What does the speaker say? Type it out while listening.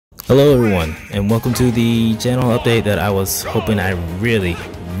Hello everyone, and welcome to the channel update that I was hoping I really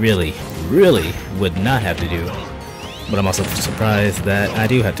would not have to do. But I'm also surprised that I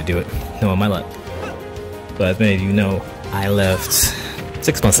do have to do it, knowing my luck. But as many of you know, I left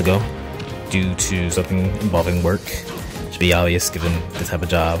 6 months ago due to something involving work. Should be obvious given the type of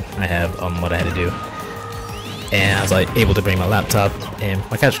job I have, what I had to do. And I was like able to bring my laptop and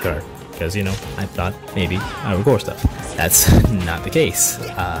my capture card. Because, you know, I thought maybe I record stuff. That's not the case.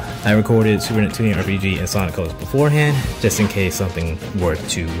 I recorded Super Nintendo RPG and Sonic codes beforehand, just in case something were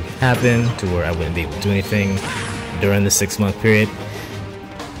to happen to where I wouldn't be able to do anything during the 6-month period.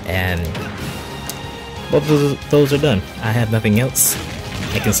 And both of those are done. I have nothing else.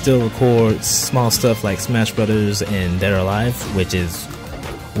 I can still record small stuff like Smash Brothers and Dead or Alive, which is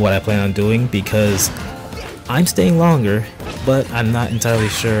what I plan on doing because I'm staying longer, but I'm not entirely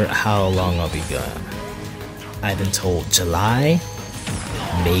sure how long I'll be gone. I've been told July,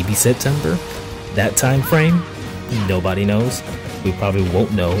 maybe September, that time frame. Nobody knows. We probably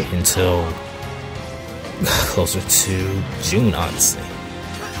won't know until closer to June, honestly.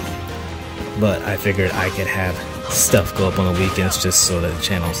 But I figured I could have stuff go up on the weekends just so that the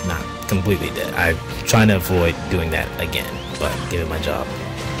channel's not completely dead. I'm trying to avoid doing that again, but given my job,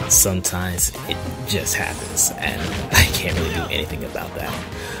 sometimes it just happens and I can't really do anything about that.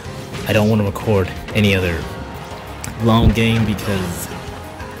 I don't want to record any other long game because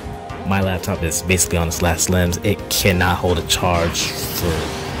my laptop is basically on its last limbs. It cannot hold a charge for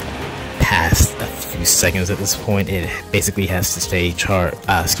past a few seconds at this point. It basically has to stay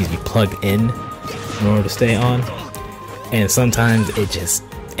plugged in order to stay on. And sometimes it just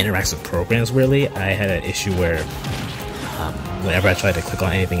interacts with programs weirdly. I had an issue where whenever I tried to click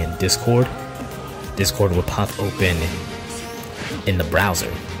on anything in Discord would pop open in the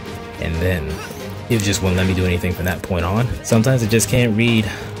browser, and then it just wouldn't let me do anything from that point on. Sometimes it just can't read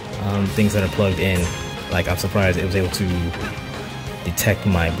things that are plugged in. Like, I'm surprised it was able to detect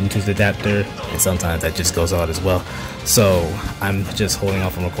my Bluetooth adapter, and sometimes that just goes out as well. So I'm just holding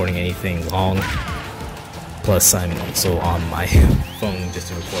off on recording anything long. Plus, I'm also on my phone just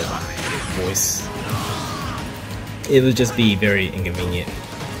to record my voice. It would just be very inconvenient,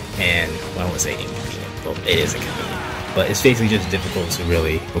 and well, I wouldn't say inconvenient, well, it is inconvenient, but it's basically just difficult to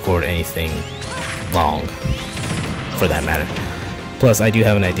really record anything long, for that matter. Plus, I do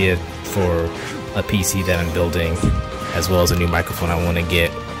have an idea for a PC that I'm building, as well as a new microphone I want to get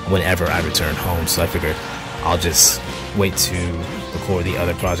whenever I return home, so I figured I'll just wait to record the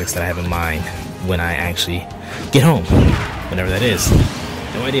other projects that I have in mind when I actually get home, whenever that is.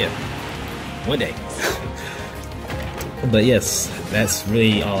 No idea. One day. But yes, that's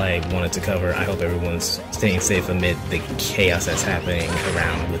really all I wanted to cover. I hope everyone's staying safe amid the chaos that's happening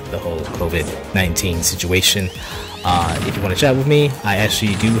around with the whole COVID-19 situation. If you want to chat with me, I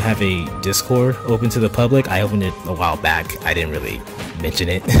actually do have a Discord open to the public. I opened it a while back. I didn't really mention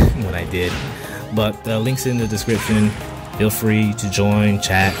it when I did. But the link's in the description. Feel free to join,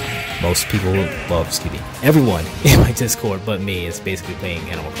 chat. Most people, well, excuse me, everyone in my Discord but me is basically playing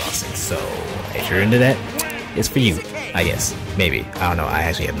Animal Crossing. So if you're into that, it's for you, I guess. Maybe. I don't know. I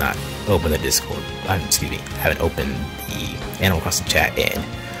actually have not opened the Discord. I haven't opened the Animal Crossing chat in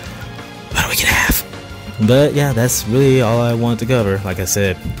about a week and a half. But yeah, that's really all I wanted to cover. Like I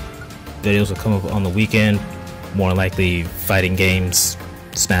said, videos will come up on the weekend. More likely fighting games,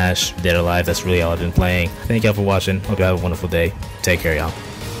 Smash, Dead or Alive. That's really all I've been playing. Thank y'all for watching. Hope you have a wonderful day. Take care, y'all.